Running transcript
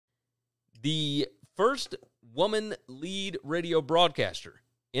The first woman lead radio broadcaster,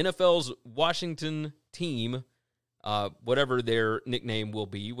 NFL's Washington team, whatever their nickname will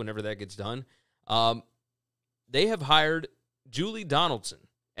be whenever that gets done, they have hired Julie Donaldson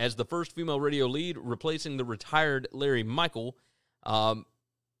as the first female radio lead, replacing the retired Larry Michael.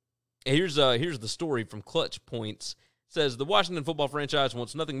 Here's the story from Clutch Points. It says, the Washington football franchise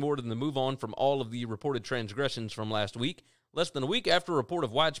wants nothing more than to move on from all of the reported transgressions from last week. Less than a week after a report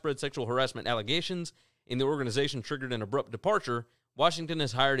of widespread sexual harassment allegations in the organization triggered an abrupt departure, Washington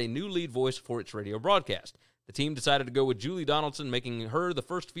has hired a new lead voice for its radio broadcast. The team decided to go with Julie Donaldson, making her the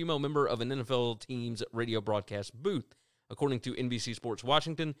first female member of an NFL team's radio broadcast booth. According to NBC Sports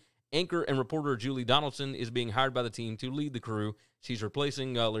Washington, anchor and reporter Julie Donaldson is being hired by the team to lead the crew. She's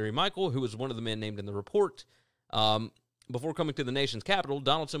replacing Larry Michael, who was one of the men named in the report. Before coming to the nation's capital,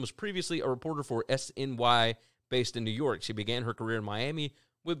 Donaldson was previously a reporter for SNY based in New York. She began her career in Miami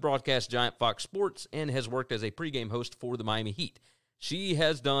with broadcast giant Fox Sports and has worked as a pregame host for the Miami Heat. She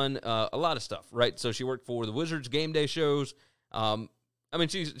has done a lot of stuff, right? So she worked for the Wizards game day shows.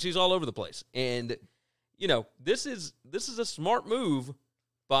 She's all over the place. And, you know, this is a smart move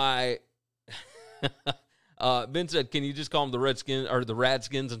by Ben said, can you just call them the Redskins or the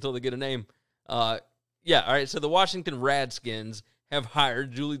Radskins until they get a name? Yeah, all right. So the Washington Radskins have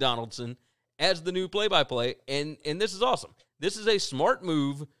hired Julie Donaldson as the new play-by-play, and this is awesome. This is a smart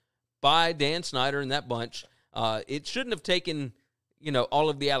move by Dan Snyder and that bunch. It shouldn't have taken, all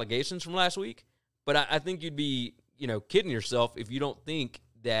of the allegations from last week, but I think you'd be, kidding yourself if you don't think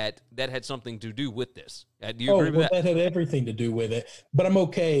that had something to do with this. Do you agree with that? That had everything to do with it, but I'm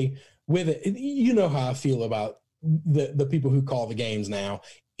okay with it. You know how I feel about the people who call the games now.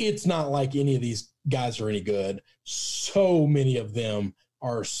 It's not like any of these guys are any good. So many of them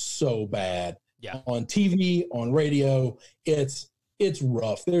are so bad. Yeah. On TV, on radio, it's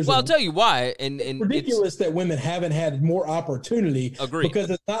rough. I'll tell you why. And ridiculous that women haven't had more opportunity. Agreed.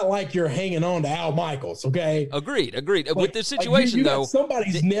 Because it's not like you're hanging on to Al Michaels, okay? Agreed. With this situation, you though, got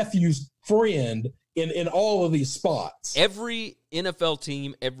somebody's nephew's friend in all of these spots. Every NFL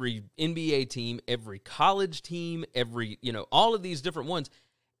team, every NBA team, every college team, all of these different ones.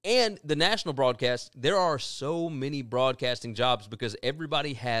 And the national broadcast, there are so many broadcasting jobs because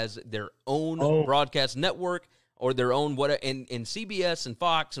everybody has their own broadcast network or their own whatever. And CBS and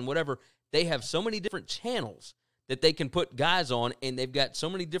Fox and whatever, they have so many different channels that they can put guys on, and they've got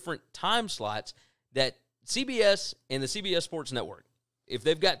so many different time slots that CBS and the CBS Sports Network, if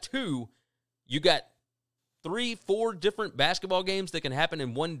they've got two, you got 3-4 different basketball games that can happen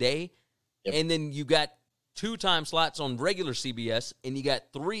in one day, yep. And then you got 2 time slots on regular CBS, and you got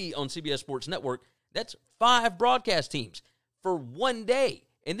 3 on CBS Sports Network. That's 5 broadcast teams for one day.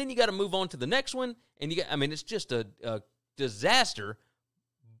 And then you got to move on to the next one, and it's just a disaster.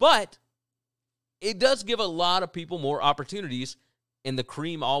 But it does give a lot of people more opportunities, and the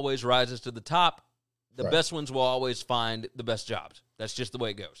cream always rises to the top. The right. best ones will always find the best jobs. That's just the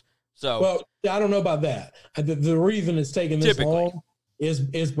way it goes. So, well, I don't know about that. The reason it's taking this long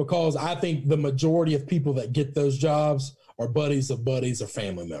is because I think the majority of people that get those jobs are buddies of buddies or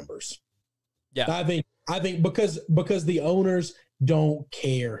family members. Yeah. I think because the owners don't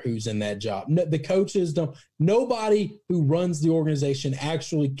care who's in that job. No, the coaches don't. Nobody who runs the organization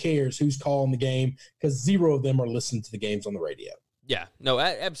actually cares who's calling the game because 0 of them are listening to the games on the radio. Yeah, no,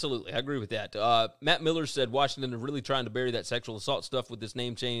 absolutely. I agree with that. Matt Miller said Washington are really trying to bury that sexual assault stuff with this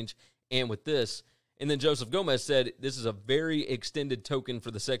name change and with this. And then Joseph Gomez said, this is a very extended token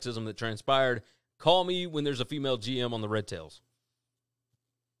for the sexism that transpired. Call me when there's a female GM on the Red Tails.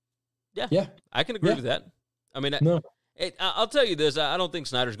 Yeah. I can agree with that. I'll tell you this. I don't think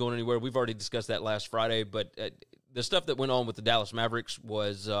Snyder's going anywhere. We've already discussed that last Friday, but the stuff that went on with the Dallas Mavericks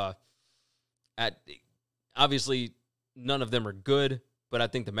was obviously none of them are good, but I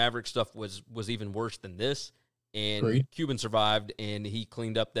think the Maverick stuff was even worse than this. And Agreed. Cuban survived, and he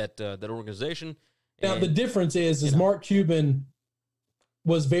cleaned up that organization. Now, the difference is Mark Cuban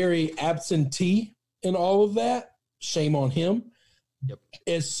was very absentee in all of that. Shame on him. Yep.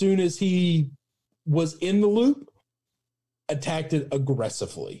 As soon as he was in the loop, attacked it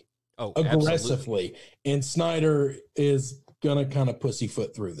aggressively. Oh, aggressively. Absolutely. And Snyder is going to kind of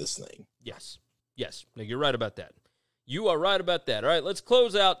pussyfoot through this thing. Yes. No, you're right about that. You are right about that. All right, let's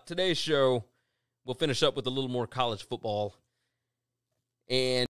close out today's show. We'll finish up with a little more college football. And